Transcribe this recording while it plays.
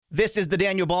This is the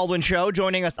Daniel Baldwin Show.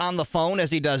 Joining us on the phone, as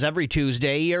he does every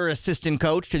Tuesday, your assistant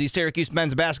coach to the Syracuse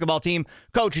men's basketball team,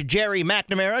 Coach Gerry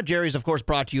McNamara. Gerry's, of course,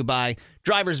 brought to you by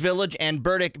Drivers Village and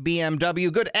Burdick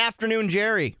BMW. Good afternoon,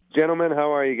 Gerry. Gentlemen,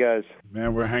 how are you guys?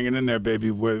 Man, we're hanging in there,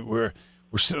 baby. We're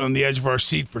sitting on the edge of our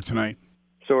seat for tonight.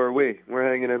 So are we. We're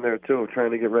hanging in there, too,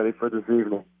 trying to get ready for this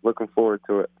evening. Looking forward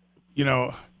to it. You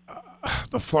know,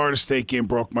 the Florida State game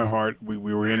broke my heart. We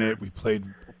were in it. We played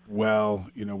well.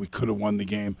 You know, we could have won the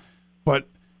game. But,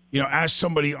 you know, as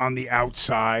somebody on the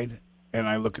outside, and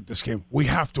I look at this game, we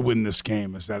have to win this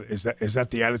game. Is that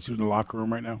the attitude in the locker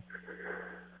room right now?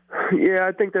 Yeah,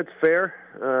 I think that's fair.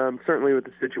 Certainly with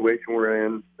the situation we're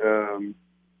in.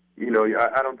 You know,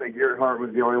 I don't think your heart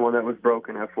was the only one that was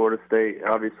broken at Florida State.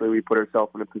 Obviously, we put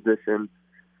ourselves in a position,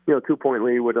 2-point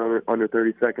lead with under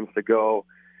 30 seconds to go.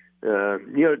 To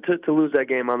lose that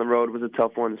game on the road was a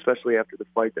tough one, especially after the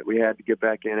fight that we had to get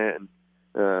back in it. And,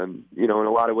 in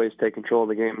a lot of ways take control of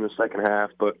the game in the second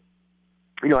half. But,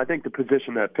 I think the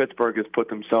position that Pittsburgh has put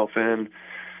themselves in,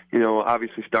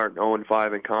 obviously starting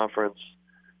 0-5 in conference,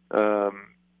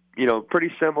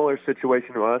 pretty similar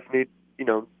situation to us,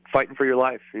 fighting for your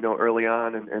life, early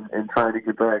on and trying to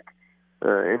get back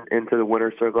into the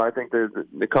winner's circle. I think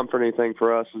the comforting thing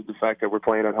for us is the fact that we're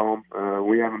playing at home.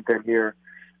 We haven't been here,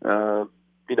 in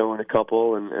a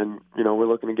couple, and we're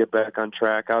looking to get back on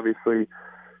track. Obviously,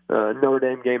 Notre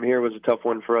Dame game here was a tough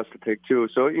one for us to take, too.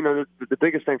 So, the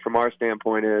biggest thing from our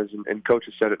standpoint is, and Coach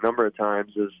has said it a number of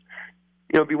times, is,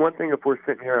 it'd be one thing if we're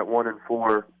sitting here at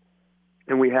 1-4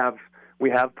 and we have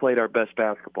played our best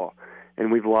basketball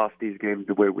and we've lost these games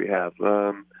the way we have.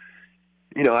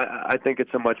 I think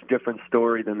it's a much different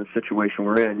story than the situation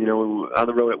we're in. On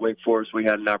the road at Wake Forest, we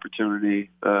had an opportunity.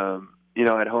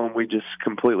 At home, we just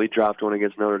completely dropped one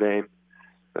against Notre Dame.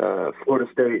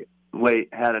 Florida State late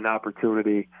had an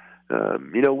opportunity.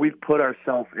 We've put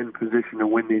ourselves in position to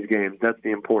win these games. That's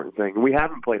the important thing. And we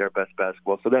haven't played our best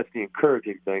basketball, so that's the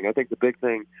encouraging thing. I think the big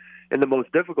thing and the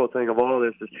most difficult thing of all of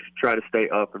this is to try to stay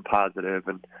up and positive.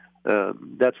 And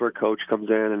that's where Coach comes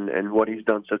in and what he's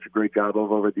done such a great job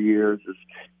of over the years. Is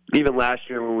even last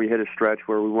year when we hit a stretch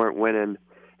where we weren't winning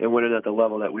and winning at the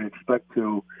level that we expect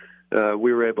to,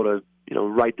 we were able to,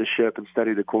 right the ship and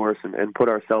steady the course and put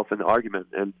ourselves in the argument.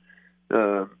 And,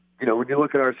 when you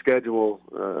look at our schedule,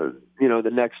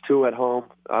 the next two at home,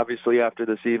 obviously after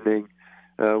this evening,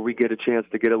 we get a chance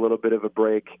to get a little bit of a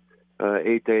break,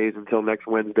 8 days until next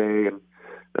Wednesday. And,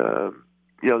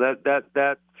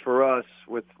 that for us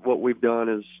with what we've done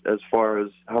as far as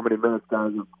how many minutes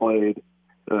guys have played,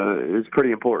 is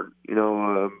pretty important,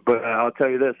 but I'll tell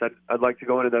you this, I'd like to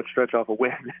go into that stretch off a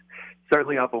win,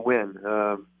 certainly off a win.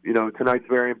 Tonight's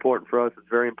very important for us. It's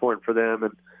very important for them.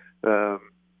 And,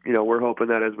 we're hoping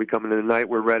that as we come into the night,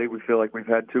 we're ready. We feel like we've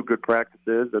had two good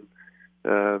practices and,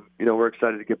 we're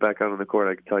excited to get back out on the court.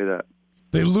 I can tell you that.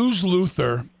 They lose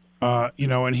Luther,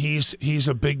 and he's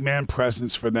a big man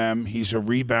presence for them. He's a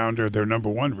rebounder, their number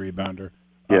one rebounder,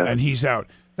 and he's out.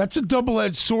 That's a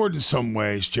double-edged sword in some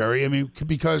ways, Gerry. I mean,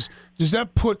 because does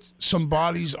that put some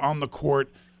bodies on the court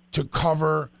to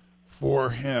cover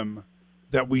for him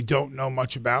that we don't know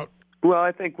much about? Well,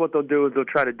 I think what they'll do is they'll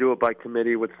try to do it by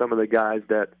committee with some of the guys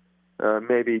that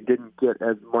maybe didn't get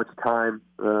as much time.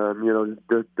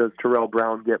 Does Terrell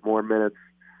Brown get more minutes?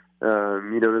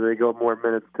 Do they go more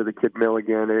minutes to the Kid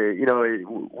Milligan? We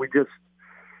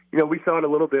saw it a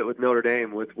little bit with Notre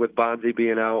Dame with Bonzi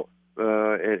being out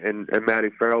and Matty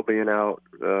Farrell being out.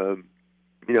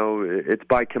 It's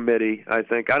by committee, I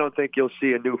think. I don't think you'll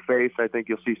see a new face. I think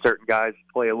you'll see certain guys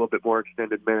play a little bit more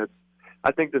extended minutes.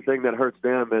 I think the thing that hurts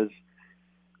them is,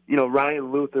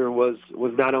 Ryan Luther was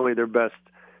not only their best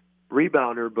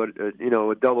rebounder, but,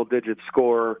 a double-digit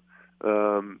scorer,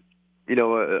 a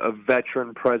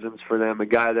veteran presence for them, a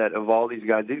guy that of all these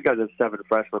guys have 7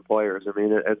 freshman players. I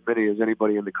mean, as many as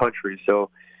anybody in the country. So,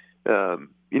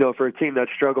 for a team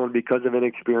that's struggling because of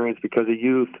inexperience, because of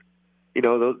youth,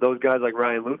 those guys like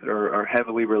Ryan Luther are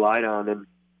heavily relied on, and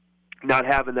not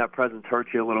having that presence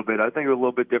hurts you a little bit. I think it's a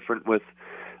little bit different with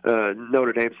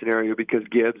Notre Dame scenario because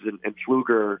Gibbs and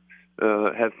Pfluger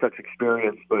have such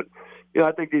experience. But,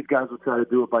 I think these guys will try to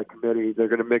do it by committee. They're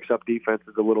going to mix up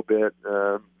defenses a little bit,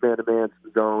 man-to-man,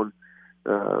 zone.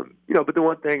 But the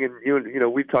one thing, and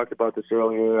we've talked about this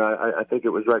earlier, I think it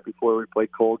was right before we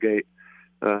played Colgate,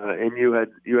 and you had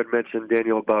mentioned,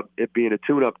 Daniel, about it being a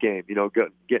tune-up game,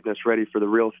 getting us ready for the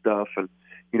real stuff. And,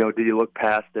 do you look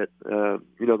past it? The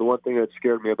one thing that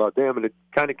scared me about them, and it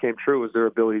kind of came true, was their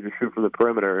ability to shoot from the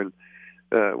perimeter. And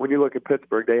when you look at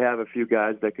Pittsburgh, they have a few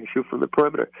guys that can shoot from the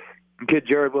perimeter. kid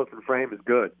Jared Wilson-Frame is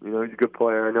good. He's a good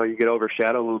player. I know you get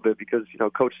overshadowed a little bit because,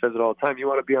 Coach says it all the time. You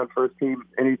want to be on first team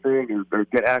anything or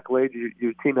get accolades,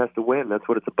 your team has to win. That's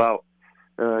what it's about.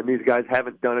 And these guys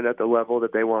haven't done it at the level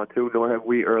that they want to, nor have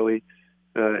we early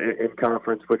in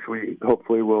conference, which we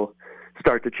hopefully will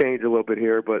start to change a little bit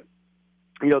here. But,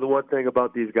 the one thing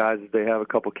about these guys is they have a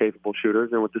couple capable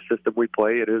shooters, and with the system we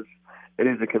play, it is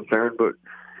a concern. But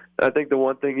I think the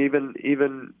one thing,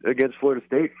 even against Florida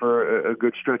State for a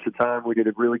good stretch of time, we did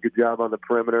a really good job on the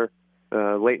perimeter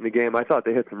late in the game. I thought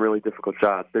they hit some really difficult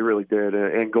shots. They really did.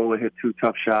 Angola hit 2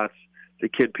 tough shots. The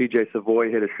kid P.J. Savoy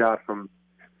hit a shot from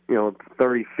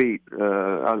 30 feet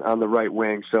on the right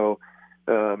wing. So,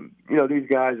 these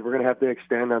guys, we're going to have to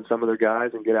extend on some of their guys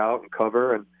and get out and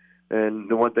cover. And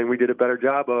the one thing we did a better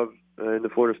job of in the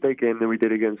Florida State game than we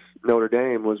did against Notre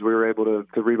Dame was we were able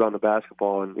to rebound the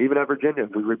basketball. And even at Virginia,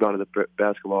 we rebounded the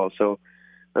basketball. So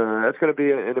that's going to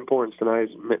be an importance tonight,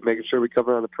 making sure we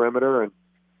cover on the perimeter and,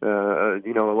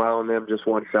 allowing them just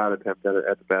one shot attempt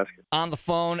at the basket. On the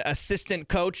phone, assistant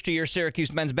coach to your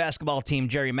Syracuse men's basketball team,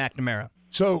 Gerry McNamara.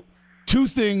 So 2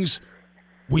 things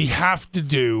we have to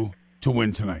do to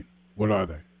win tonight. What are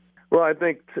they? Well, I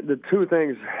think the 2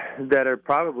 things that are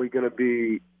probably going to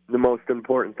be the most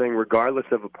important thing, regardless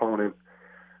of opponent,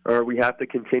 are we have to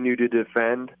continue to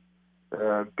defend,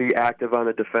 be active on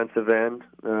the defensive end,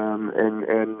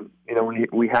 and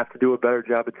we have to do a better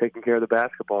job of taking care of the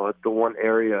basketball. It's the one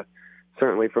area,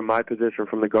 certainly from my position,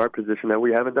 from the guard position, that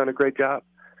we haven't done a great job.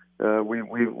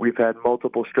 We've had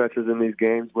multiple stretches in these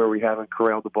games where we haven't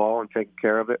corralled the ball and taken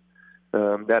care of it.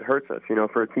 That hurts us.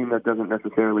 For a team that doesn't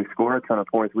necessarily score a ton of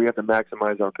points, we have to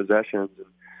maximize our possessions. And,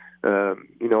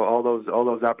 all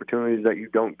those opportunities that you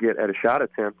don't get at a shot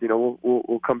attempt,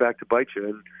 will come back to bite you.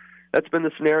 And that's been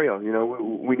the scenario.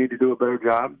 We need to do a better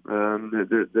job.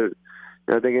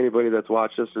 I think anybody that's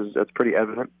watched us that's pretty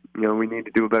evident. We need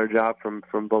to do a better job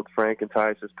from both Frank and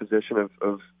Tyus' position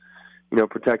of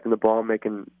protecting the ball,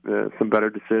 making some better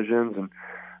decisions. And,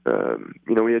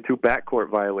 we had 2 backcourt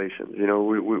violations.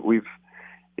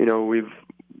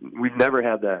 We've never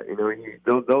had that.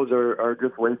 Those are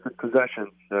just wasted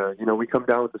possessions. We come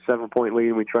down with a 7-point lead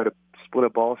and we try to split a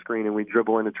ball screen and we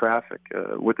dribble into traffic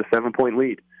with a 7-point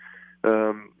lead.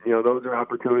 Those are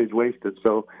opportunities wasted.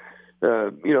 So,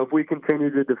 if we continue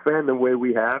to defend the way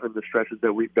we have in the stretches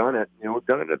that we've done it, we've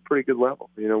done it at a pretty good level.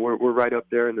 We're right up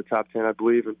there in the top 10, I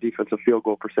believe, in defensive field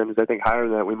goal percentage. I think higher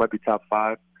than that, we might be top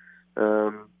 5.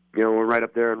 We're right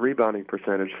up there in rebounding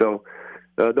percentage. So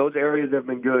those areas have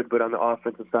been good, but on the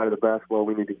offensive side of the basketball,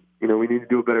 we need to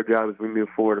do a better job as we move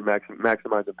forward to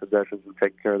maximize the possessions and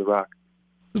taking care of the rock.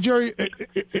 Well, Gerry,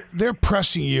 they're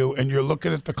pressing you, and you're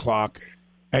looking at the clock,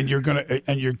 and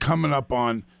you're coming up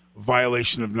on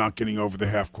violation of not getting over the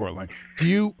half-court line. Do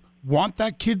you want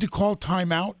that kid to call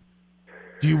timeout?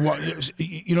 Do you want,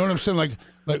 you know what I'm saying? Like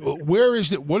where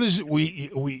is it? What is it?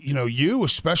 You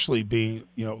especially being,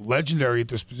 legendary at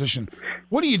this position.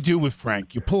 What do you do with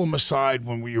Frank? You pull him aside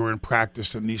when we were in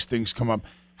practice and these things come up.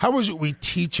 How is it we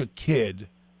teach a kid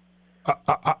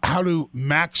how to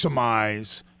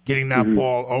maximize getting that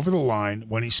ball over the line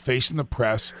when he's facing the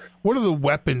press? What are the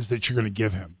weapons that you're going to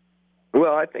give him?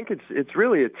 Well, I think it's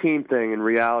really a team thing in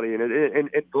reality, and in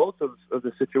both of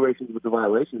the situations with the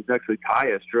violations, it's actually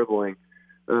Tyus dribbling.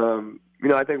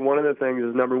 I think one of the things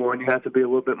is, number one, you have to be a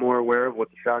little bit more aware of what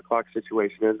the shot clock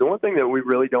situation is. The one thing that we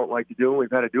really don't like to do, and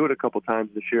we've had to do it a couple times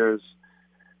this year, is,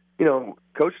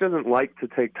 Coach doesn't like to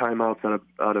take timeouts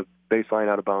out of baseline,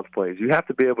 out of bounds plays. You have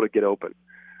to be able to get open.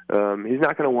 He's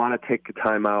not going to want to take a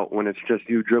timeout when it's just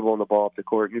you dribbling the ball up the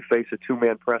court and you face a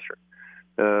 2-man pressure.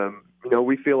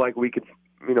 We feel like we could,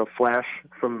 flash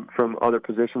from other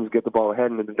positions, get the ball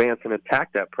ahead and advance and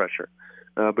attack that pressure.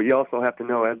 But you also have to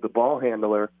know, as the ball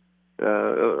handler,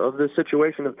 of the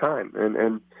situation of time.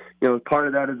 And part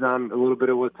of that is on a little bit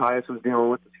of what Tyus was dealing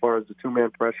with as far as the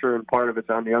 2-man pressure, and part of it's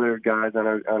on the other guys on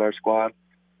our squad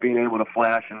being able to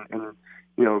flash and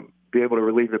be able to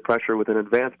relieve the pressure with an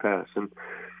advance pass. And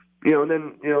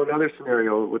then another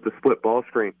scenario with the split ball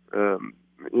screen,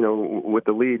 with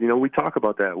the lead, we talk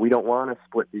about that. We don't want to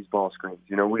split these ball screens.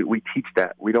 We teach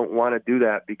that. We don't want to do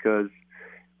that because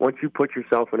once you put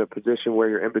yourself in a position where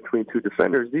you're in between 2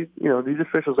 defenders, these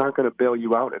officials aren't going to bail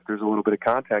you out if there's a little bit of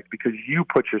contact because you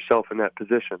put yourself in that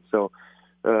position. So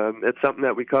it's something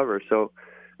that we cover. So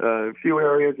a few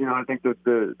areas, I think that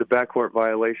the backcourt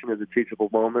violation is a teachable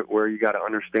moment where you got to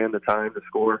understand the time to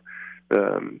score.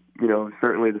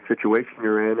 Certainly the situation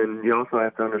you're in, and you also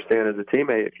have to understand as a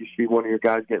teammate, if you see one of your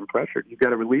guys getting pressured, you've got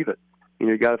to relieve it.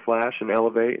 You got to flash and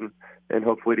elevate and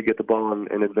hopefully to get the ball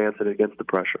and advance it against the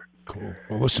pressure. Cool.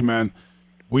 Well, listen, man,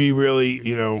 we really,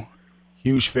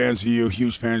 Huge fans of you,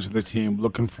 huge fans of the team.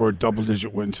 Looking for a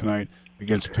double-digit win tonight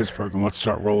against Pittsburgh, and let's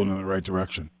start rolling in the right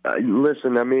direction.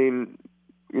 Listen, I mean,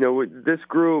 with this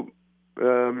group,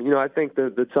 I think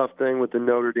the tough thing with the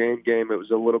Notre Dame game, it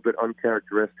was a little bit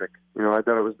uncharacteristic. I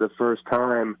thought it was the first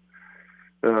time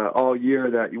all year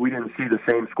that we didn't see the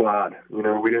same squad. We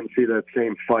didn't see that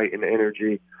same fight and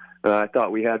energy. I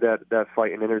thought we had that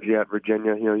fight and energy at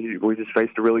Virginia. We just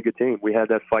faced a really good team. We had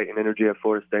that fight and energy at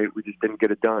Florida State. We just didn't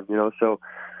get it done. So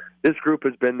this group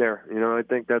has been there. I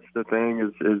think that's the thing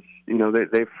is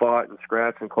they fought and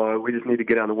scratched and clawed. We just need to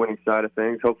get on the winning side of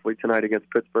things. Hopefully tonight against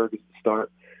Pittsburgh is the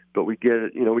start. But we get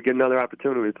another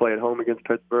opportunity. We play at home against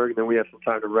Pittsburgh, and then we have some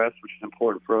time to rest, which is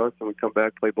important for us. And we come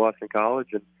back, play Boston College,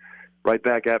 and right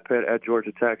back at Pitt, at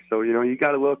Georgia Tech. So, you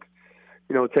got to look,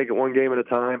 take it one game at a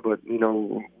time. But,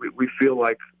 we feel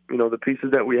like, the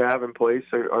pieces that we have in place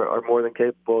are more than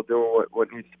capable of doing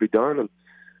what needs to be done.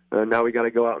 And now we got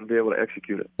to go out and be able to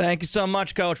execute it. Thank you so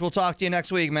much, Coach. We'll talk to you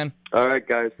next week, man. All right,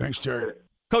 guys. Thanks, Gerry.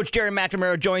 Coach Gerry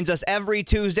McNamara joins us every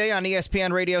Tuesday on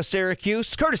ESPN Radio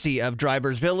Syracuse, courtesy of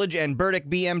Drivers Village and Burdick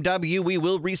BMW. We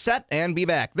will reset and be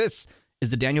back. This is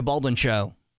the Daniel Baldwin Show.